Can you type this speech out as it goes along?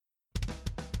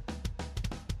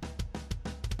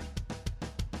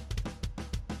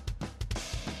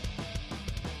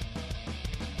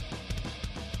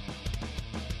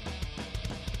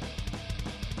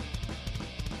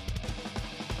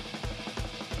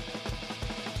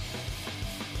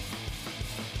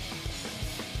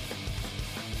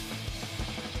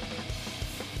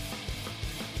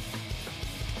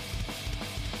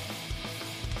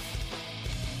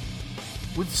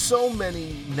With so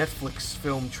many Netflix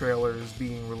film trailers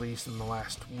being released in the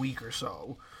last week or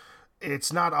so,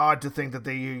 it's not odd to think that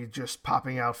they're just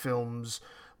popping out films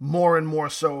more and more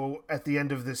so at the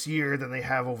end of this year than they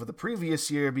have over the previous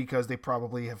year because they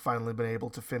probably have finally been able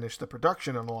to finish the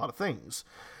production on a lot of things.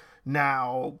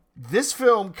 Now, this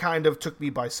film kind of took me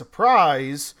by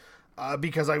surprise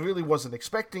because I really wasn't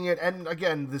expecting it. And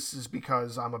again, this is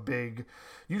because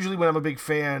usually when I'm a big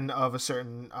fan of a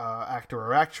certain actor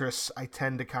or actress, I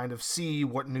tend to kind of see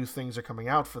what new things are coming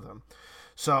out for them.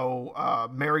 So,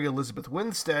 Mary Elizabeth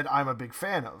Winstead, I'm a big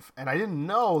fan of. And I didn't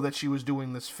know that she was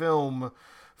doing this film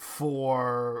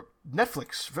for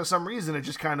Netflix. For some reason, it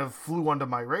just kind of flew under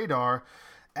my radar.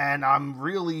 And I'm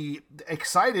really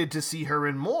excited to see her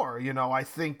in more. You know, I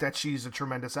think that she's a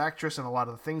tremendous actress in a lot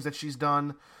of the things that she's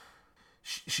done.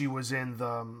 She was in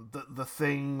the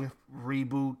Thing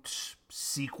reboot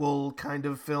sequel kind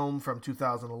of film from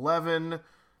 2011.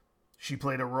 She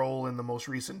played a role in the most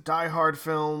recent Die Hard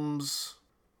films.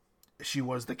 She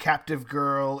was the captive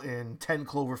girl in 10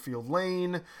 Cloverfield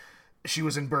Lane. She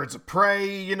was in Birds of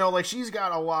Prey. You know, like, she's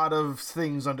got a lot of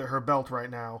things under her belt right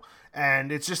now.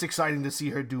 And it's just exciting to see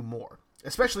her do more,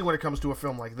 especially when it comes to a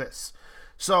film like this.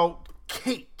 So,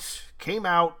 Kate came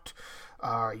out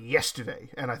yesterday,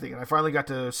 and I finally got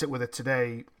to sit with it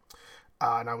today,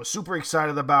 and I was super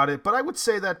excited about it. But I would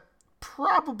say that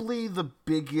probably the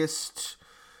biggest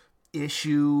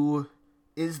issue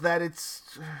is that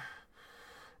it's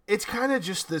kind of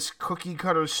just this cookie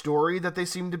cutter story that they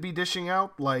seem to be dishing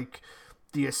out. Like,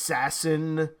 the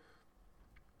assassin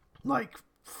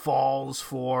falls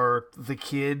for the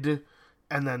kid,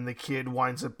 and then the kid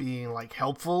winds up being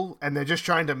helpful, and they're just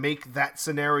trying to make that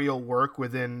scenario work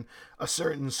within a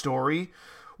certain story.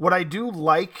 What I do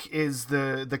like is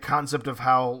the concept of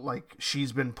how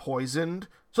she's been poisoned.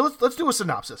 So let's do a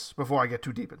synopsis before I get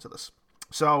too deep into this.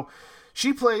 So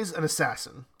she plays an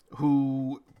assassin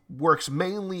who works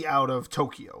mainly out of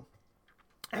Tokyo,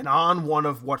 and on one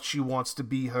of what she wants to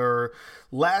be her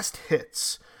last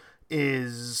hits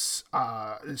is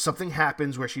something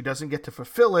happens where she doesn't get to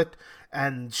fulfill it,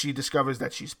 and she discovers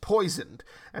that she's poisoned,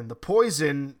 and the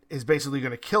poison is basically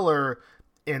going to kill her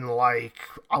in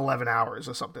 11 hours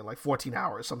or something, 14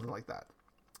 hours, something like that.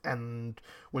 And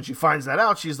when she finds that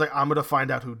out, she's like, I'm going to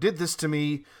find out who did this to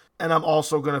me, and I'm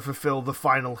also going to fulfill the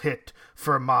final hit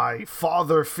for my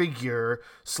father figure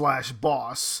 /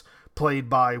 boss, played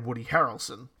by Woody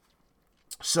Harrelson.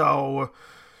 So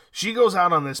she goes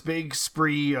out on this big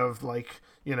spree of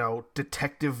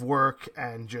detective work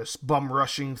and just bum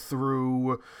rushing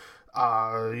through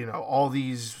all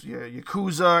these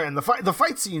Yakuza, and the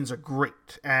fight scenes are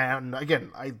great. And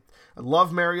again, I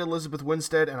love Mary Elizabeth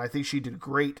Winstead, and I think she did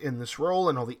great in this role,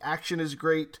 and all the action is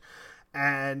great.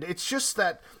 And it's just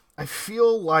that I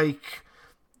feel like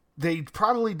they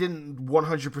probably didn't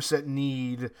 100%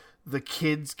 need the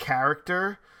kid's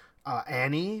character,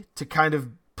 Annie, to kind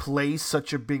of play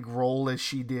such a big role as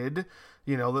she did.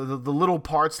 You know, the little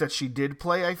parts that she did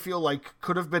play, I feel like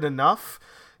could have been enough.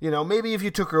 You know, maybe if you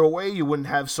took her away, you wouldn't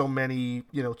have so many,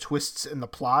 twists in the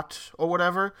plot or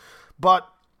whatever. But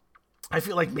I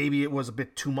feel like maybe it was a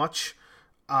bit too much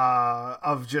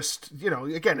of just,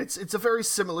 again, it's a very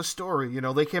similar story.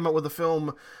 They came out with a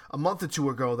film a month or two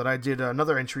ago that I did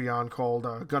another entry on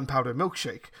called Gunpowder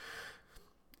Milkshake.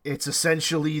 It's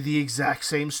essentially the exact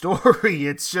same story.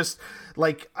 It's just,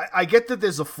 I get that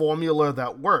there's a formula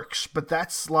that works, but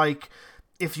that's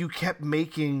if you kept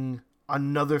making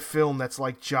another film that's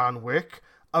like John Wick,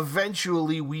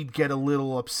 eventually we'd get a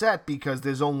little upset because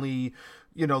there's only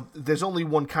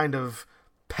one kind of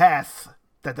path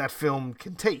that film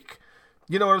can take.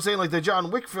 You know what I'm saying? The John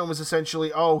Wick film is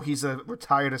essentially, he's a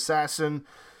retired assassin,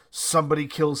 somebody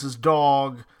kills his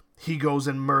dog, he goes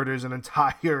and murders an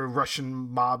entire Russian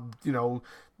mob,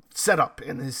 setup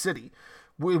in his city.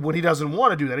 When he doesn't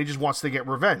want to do that, he just wants to get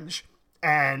revenge.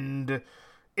 And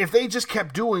if they just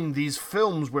kept doing these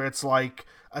films where it's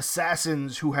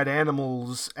assassins who had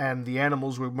animals and the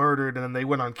animals were murdered and then they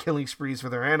went on killing sprees for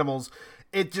their animals,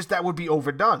 that would be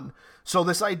overdone. So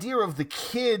this idea of the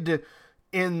kid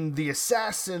in the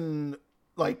assassin,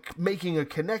 making a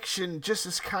connection just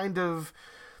is kind of...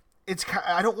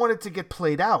 I don't want it to get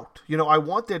played out. I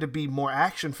want there to be more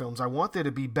action films. I want there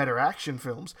to be better action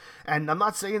films. And I'm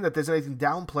not saying that there's anything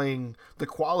downplaying the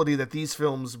quality that these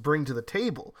films bring to the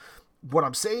table. What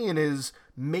I'm saying is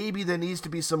maybe there needs to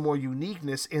be some more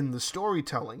uniqueness in the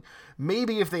storytelling.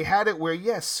 Maybe if they had it where,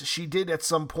 yes, she did at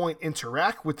some point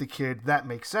interact with the kid, that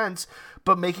makes sense.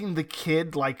 But making the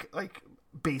kid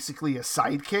basically a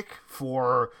sidekick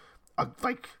for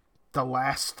the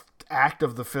last act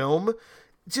of the film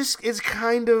just is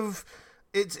kind of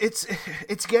it's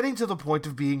it's getting to the point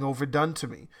of being overdone to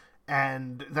me.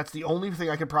 And that's the only thing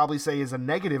I could probably say is a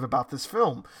negative about this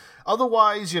film.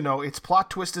 Otherwise, its plot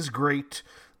twist is great.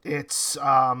 It's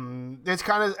kind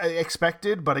of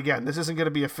expected, but again, this isn't going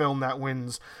to be a film that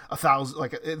wins 1,000.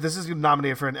 Like, this is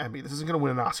nominated for an Emmy. This isn't going to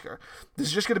win an Oscar. This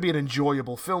is just going to be an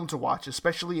enjoyable film to watch,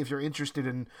 especially if you're interested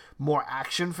in more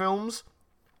action films.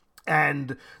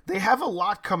 And they have a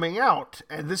lot coming out,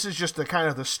 and this is just the kind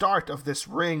of the start of this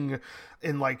ring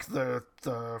in like the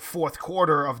fourth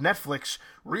quarter of Netflix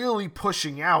really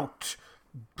pushing out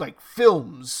like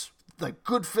films, like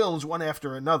good films one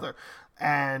after another.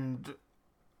 And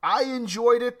I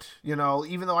enjoyed it,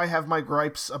 even though I have my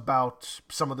gripes about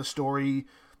some of the story,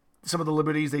 some of the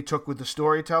liberties they took with the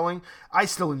storytelling. I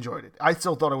still enjoyed it. I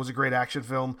still thought it was a great action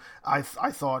film. I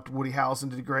thought Woody Harrelson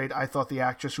did great. I thought the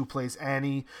actress who plays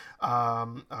Annie,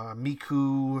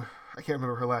 Miku, I can't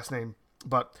remember her last name,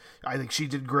 but I think she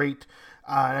did great.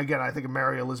 And again, I think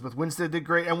Mary Elizabeth Winstead did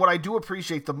great. And what I do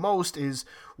appreciate the most is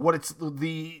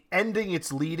the ending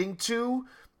it's leading to.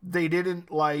 They didn't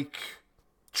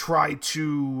try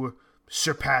to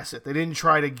surpass it. They didn't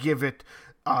try to give it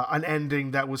an ending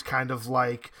that was kind of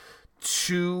they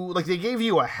gave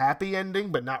you a happy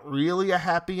ending, but not really a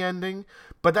happy ending.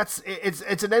 But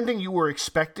it's an ending you were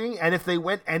expecting, and if they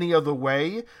went any other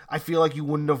way, I feel like you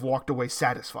wouldn't have walked away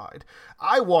satisfied.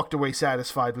 I walked away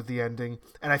satisfied with the ending,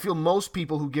 and I feel most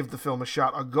people who give the film a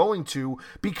shot are going to,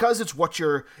 because it's what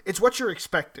you're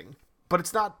expecting. But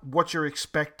it's not what you're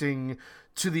expecting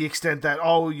to the extent that,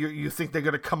 you think they're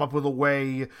going to come up with a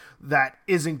way that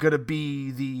isn't going to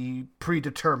be the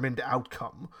predetermined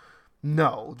outcome.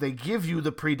 No, they give you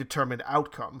the predetermined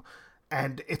outcome,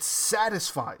 and it's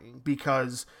satisfying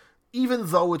because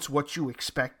even though it's what you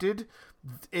expected,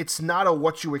 it's not a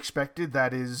what you expected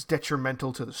that is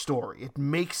detrimental to the story. It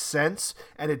makes sense,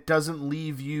 and it doesn't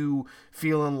leave you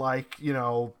feeling like,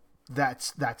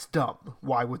 that's dumb.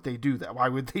 Why would they do that? Why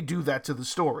would they do that to the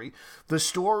story? The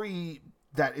story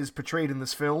that is portrayed in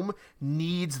this film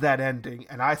needs that ending,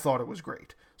 and I thought it was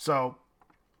great. So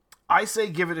I say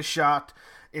give it a shot.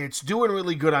 It's doing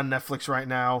really good on Netflix right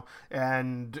now,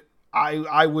 and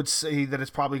I would say that it's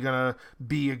probably gonna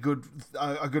be a good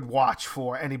watch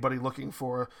for anybody looking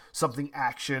for something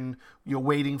action. You're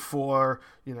waiting for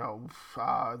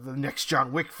the next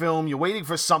John Wick film. You're waiting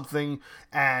for something,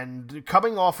 and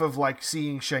coming off of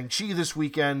seeing Shang-Chi this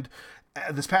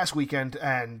past weekend,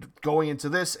 and going into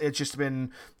this, it's just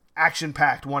been action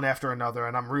packed one after another,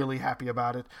 and I'm really happy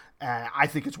about it. I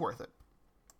think it's worth it.